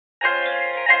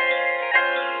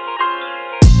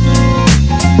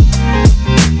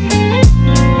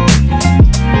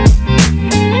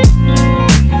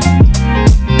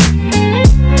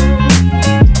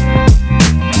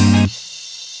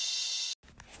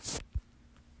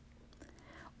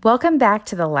Welcome back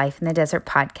to the Life in the Desert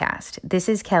podcast. This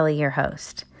is Kelly, your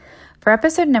host. For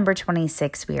episode number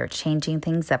 26, we are changing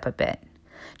things up a bit.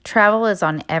 Travel is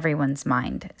on everyone's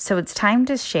mind, so it's time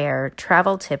to share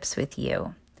travel tips with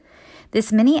you.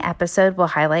 This mini episode will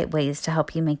highlight ways to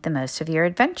help you make the most of your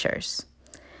adventures.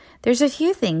 There's a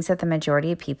few things that the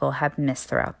majority of people have missed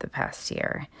throughout the past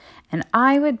year, and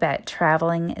I would bet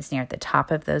traveling is near the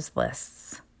top of those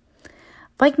lists.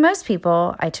 Like most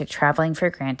people, I took traveling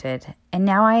for granted, and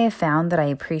now I have found that I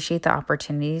appreciate the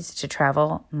opportunities to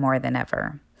travel more than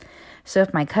ever. So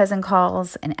if my cousin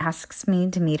calls and asks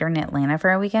me to meet her in Atlanta for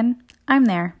a weekend, I'm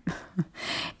there.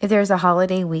 If there's a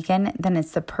holiday weekend, then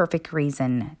it's the perfect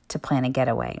reason to plan a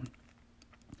getaway.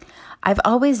 I've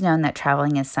always known that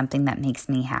traveling is something that makes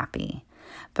me happy,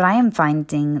 but I am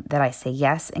finding that I say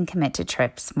yes and commit to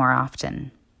trips more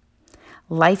often.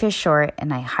 Life is short,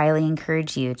 and I highly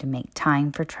encourage you to make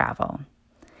time for travel.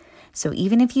 So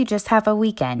even if you just have a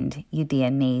weekend, you'd be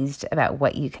amazed about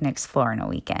what you can explore in a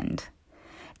weekend.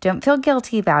 Don't feel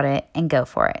guilty about it and go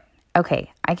for it. Okay,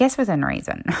 I guess within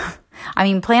reason.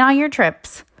 Plan all your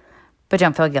trips, but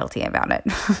don't feel guilty about it.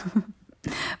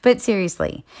 But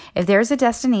seriously, if there's a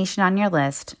destination on your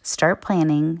list, start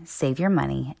planning, save your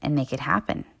money, and make it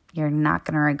happen. You're not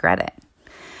going to regret it.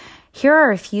 Here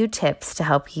are a few tips to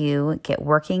help you get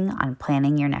working on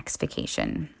planning your next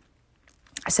vacation.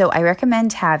 So I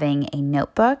recommend having a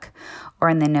notebook or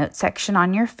in the notes section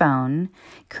on your phone,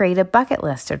 create a bucket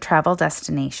list of travel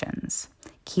destinations.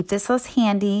 Keep this list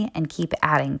handy and keep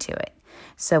adding to it.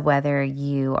 So whether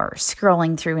you are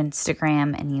scrolling through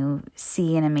Instagram and you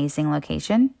see an amazing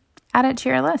location, add it to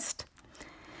your list.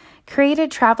 Create a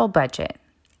travel budget.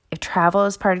 If travel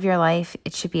is part of your life,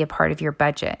 it should be a part of your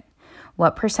budget.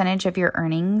 What percentage of your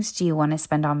earnings do you want to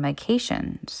spend on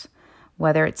vacations,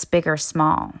 whether it's big or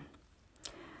small?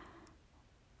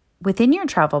 Within your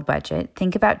travel budget,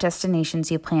 think about destinations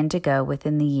you plan to go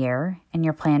within the year and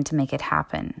your plan to make it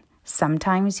happen.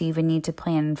 Sometimes you even need to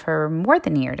plan for more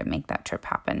than a year to make that trip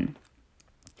happen.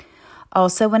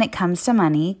 Also, when it comes to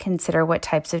money, consider what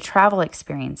types of travel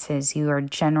experiences you are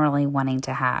generally wanting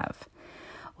to have.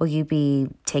 Will you be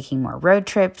taking more road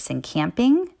trips and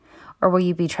camping? Or will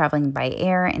you be traveling by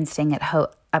air and staying at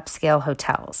upscale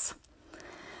hotels?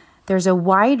 There's a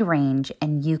wide range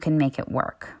and you can make it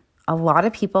work. A lot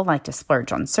of people like to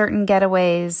splurge on certain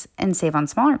getaways and save on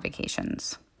smaller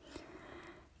vacations.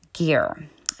 Gear.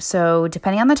 So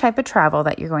depending on the type of travel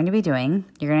that you're going to be doing,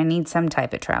 you're going to need some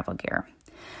type of travel gear.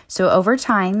 So over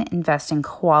time, invest in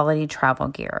quality travel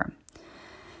gear.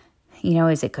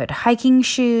 Is it good hiking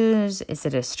shoes? Is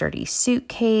it a sturdy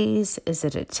suitcase? Is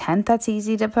it a tent that's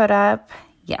easy to put up?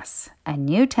 Yes, a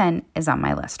new tent is on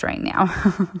my list right now.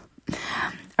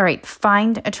 All right,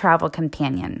 find a travel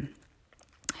companion.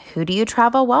 Who do you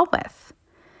travel well with?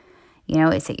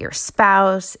 Is it your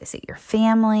spouse? Is it your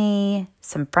family?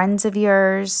 Some friends of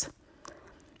yours?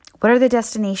 What are the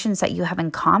destinations that you have in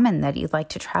common that you'd like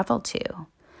to travel to?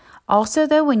 Also,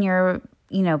 though, when you're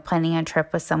planning a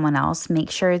trip with someone else,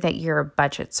 make sure that your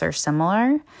budgets are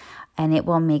similar, and it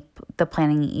will make the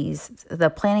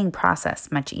planning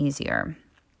process much easier.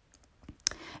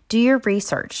 Do your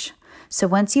research. So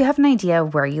once you have an idea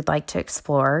of where you'd like to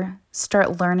explore,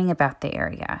 start learning about the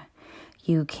area.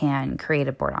 You can create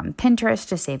a board on Pinterest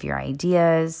to save your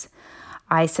ideas.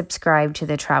 I subscribe to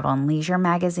the Travel and Leisure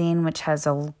magazine, which has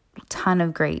a ton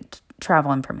of great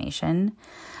travel information.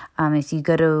 If you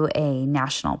go to a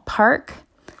national park,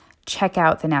 check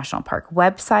out the national park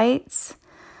websites.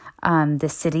 The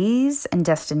cities and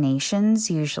destinations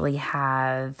usually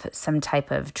have some type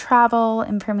of travel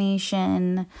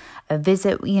information, a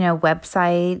visit,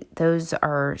 website. Those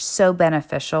are so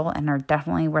beneficial and are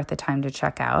definitely worth the time to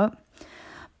check out.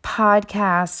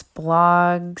 Podcasts,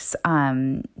 blogs,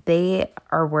 they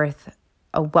are worth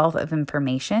a wealth of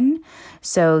information.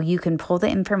 So you can pull the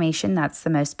information that's the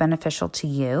most beneficial to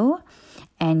you,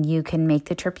 and you can make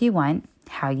the trip you want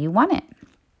how you want it.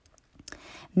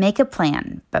 Make a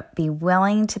plan, but be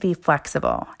willing to be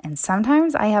flexible. And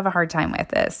sometimes I have a hard time with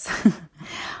this.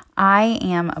 I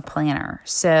am a planner.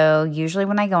 So usually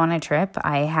when I go on a trip,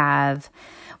 I have,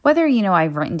 whether,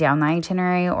 I've written down the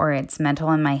itinerary or it's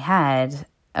mental in my head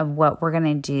of what we're going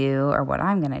to do or what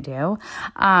I'm going to do.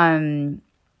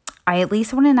 I at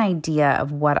least want an idea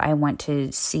of what I want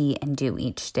to see and do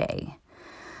each day.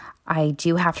 I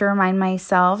do have to remind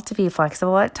myself to be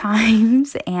flexible at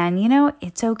times. And,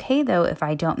 it's okay, though, if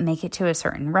I don't make it to a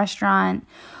certain restaurant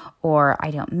or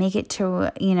I don't make it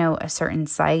to, a certain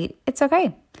site. It's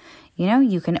okay.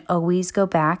 You can always go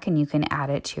back and you can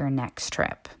add it to your next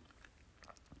trip.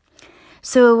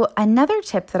 So another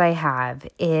tip that I have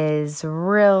is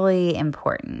really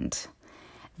important.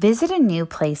 Visit a new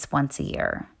place once a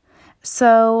year.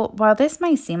 So while this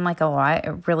might seem like a lot,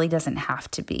 it really doesn't have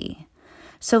to be.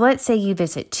 So let's say you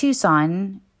visit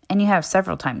Tucson, and you have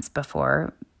several times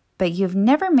before, but you've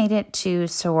never made it to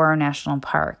Saguaro National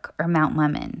Park or Mount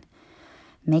Lemmon.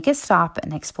 Make a stop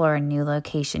and explore a new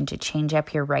location to change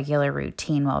up your regular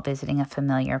routine while visiting a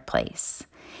familiar place.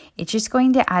 It's just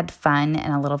going to add fun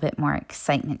and a little bit more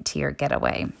excitement to your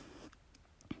getaway.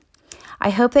 I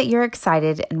hope that you're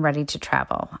excited and ready to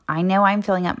travel. I know I'm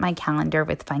filling up my calendar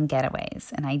with fun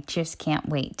getaways, and I just can't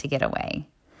wait to get away.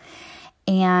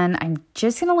 And I'm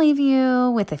just going to leave you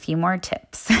with a few more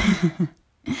tips.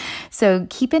 So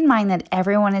keep in mind that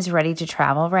everyone is ready to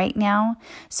travel right now.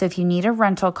 So if you need a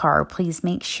rental car, please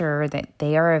make sure that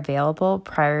they are available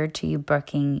prior to you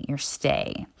booking your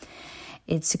stay.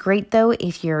 It's great though,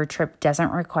 if your trip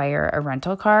doesn't require a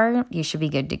rental car, you should be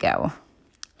good to go.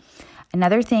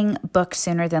 Another thing, book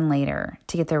sooner than later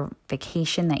to get the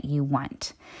vacation that you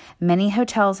want. Many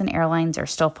hotels and airlines are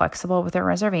still flexible with their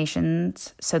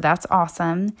reservations, so that's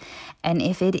awesome. And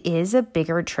if it is a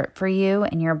bigger trip for you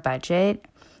and your budget,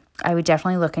 I would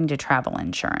definitely look into travel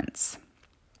insurance.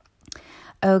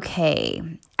 Okay,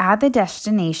 add the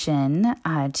destination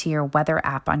to your weather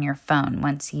app on your phone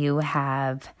once you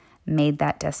have made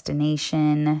that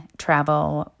destination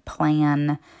travel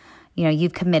plan.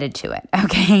 You've committed to it,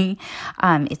 okay?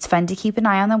 It's fun to keep an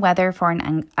eye on the weather for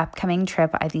an upcoming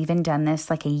trip. I've even done this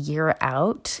like a year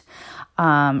out,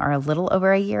 or a little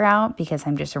over a year out, because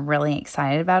I'm just really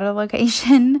excited about a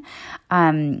location.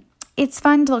 It's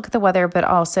fun to look at the weather, but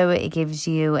also it gives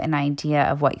you an idea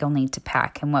of what you'll need to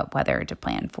pack and what weather to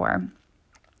plan for.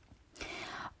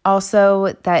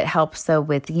 Also, that helps though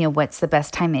with, what's the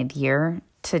best time of year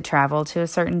to travel to a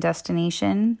certain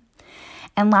destination.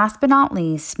 And last but not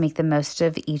least, make the most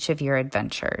of each of your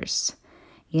adventures.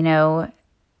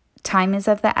 Time is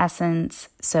of the essence,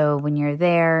 so when you're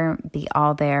there, be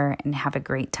all there and have a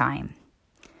great time.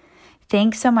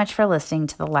 Thanks so much for listening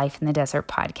to the Life in the Desert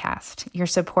podcast. Your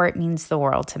support means the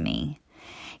world to me.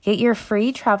 Get your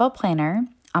free travel planner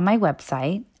on my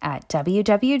website at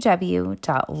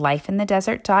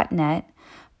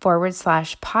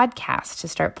www.lifeinthedesert.net/podcast to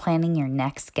start planning your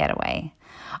next getaway.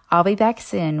 I'll be back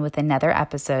soon with another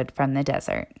episode from the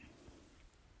desert.